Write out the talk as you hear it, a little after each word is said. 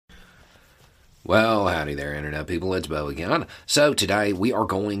Well, howdy there, Internet people. It's Bo again. So today we are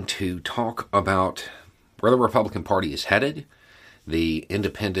going to talk about where the Republican Party is headed, the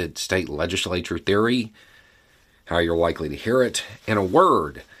independent state legislature theory, how you're likely to hear it, and a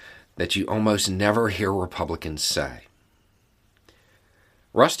word that you almost never hear Republicans say.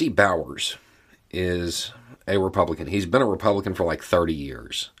 Rusty Bowers is a Republican. He's been a Republican for like 30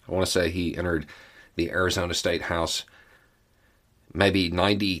 years. I want to say he entered the Arizona State House maybe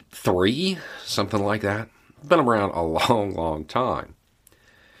 93, something like that. Been around a long, long time.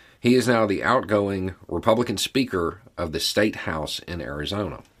 He is now the outgoing Republican Speaker of the State House in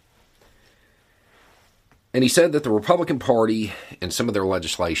Arizona. And he said that the Republican Party and some of their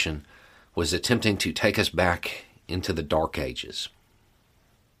legislation was attempting to take us back into the dark ages.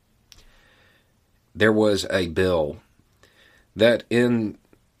 There was a bill that in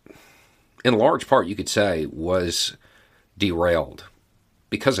large part you could say was derailed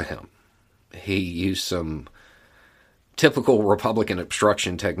because of him. He used some typical Republican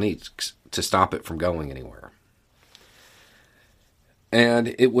obstruction techniques to stop it from going anywhere.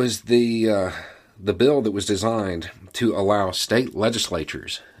 And it was the bill that was designed to allow state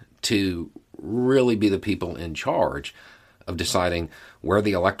legislatures to really be the people in charge of deciding where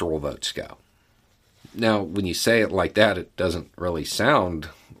the electoral votes go. Now, when you say it like that, it doesn't really sound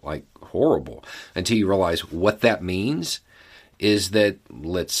like horrible until you realize what that means is that,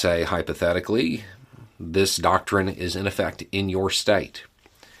 let's say, hypothetically, this doctrine is in effect in your state.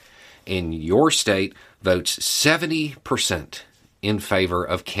 And your state votes 70% in favor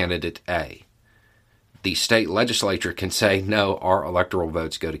of candidate A. The state legislature can say, no, our electoral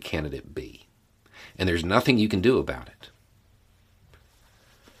votes go to candidate B. And there's nothing you can do about it.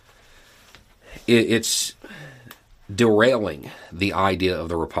 It's derailing the idea of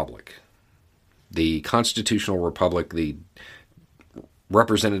the republic. The constitutional republic, the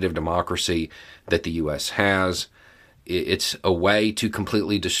representative democracy that the U.S. has, it's a way to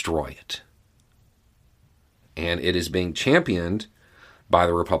completely destroy it. And it is being championed by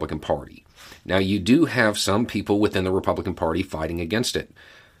the Republican Party. Now, you do have some people within the Republican Party fighting against it.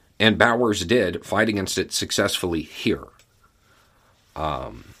 And Bowers did fight against it successfully here.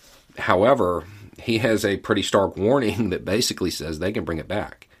 However, he has a pretty stark warning that basically says they can bring it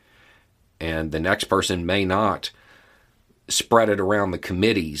back. And the next person may not spread it around the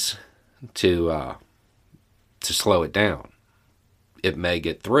committees to slow it down. It may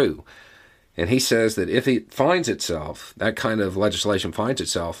get through. And he says that if it finds itself, that kind of legislation finds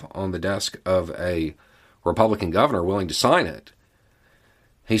itself on the desk of a Republican governor willing to sign it,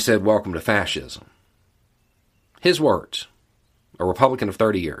 he said, welcome to fascism. His words, a Republican of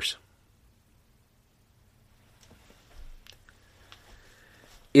 30 years.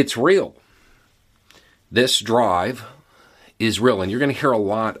 It's real. This drive is real, and you're going to hear a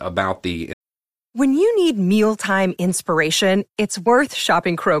lot about the... When you need mealtime inspiration, it's worth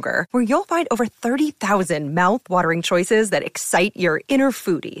shopping Kroger, where you'll find over 30,000 mouth-watering choices that excite your inner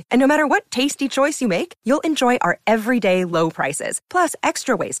foodie. And no matter what tasty choice you make, you'll enjoy our everyday low prices, plus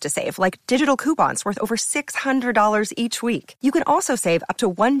extra ways to save, like digital coupons worth over $600 each week. You can also save up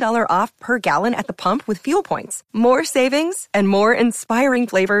to $1 off per gallon at the pump with fuel points. More savings and more inspiring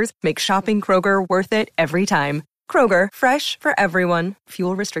flavors make shopping Kroger worth it every time. Kroger, fresh for everyone.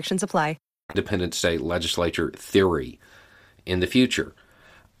 Fuel restrictions apply. Independent state legislature theory in the future.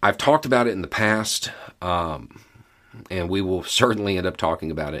 I've talked about it in the past, and we will certainly end up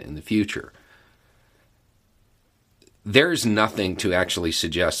talking about it in the future. There's nothing to actually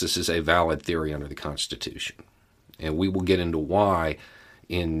suggest this is a valid theory under the Constitution, and we will get into why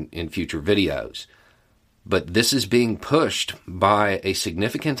in future videos. But this is being pushed by a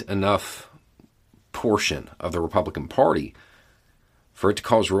significant enough portion of the Republican Party for it to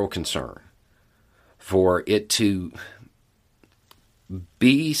cause real concern, for it to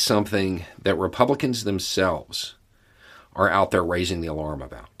be something that Republicans themselves are out there raising the alarm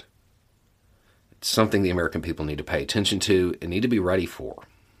about. It's something the American people need to pay attention to and need to be ready for.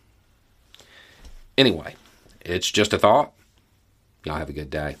 Anyway, it's just a thought. Y'all have a good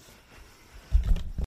day.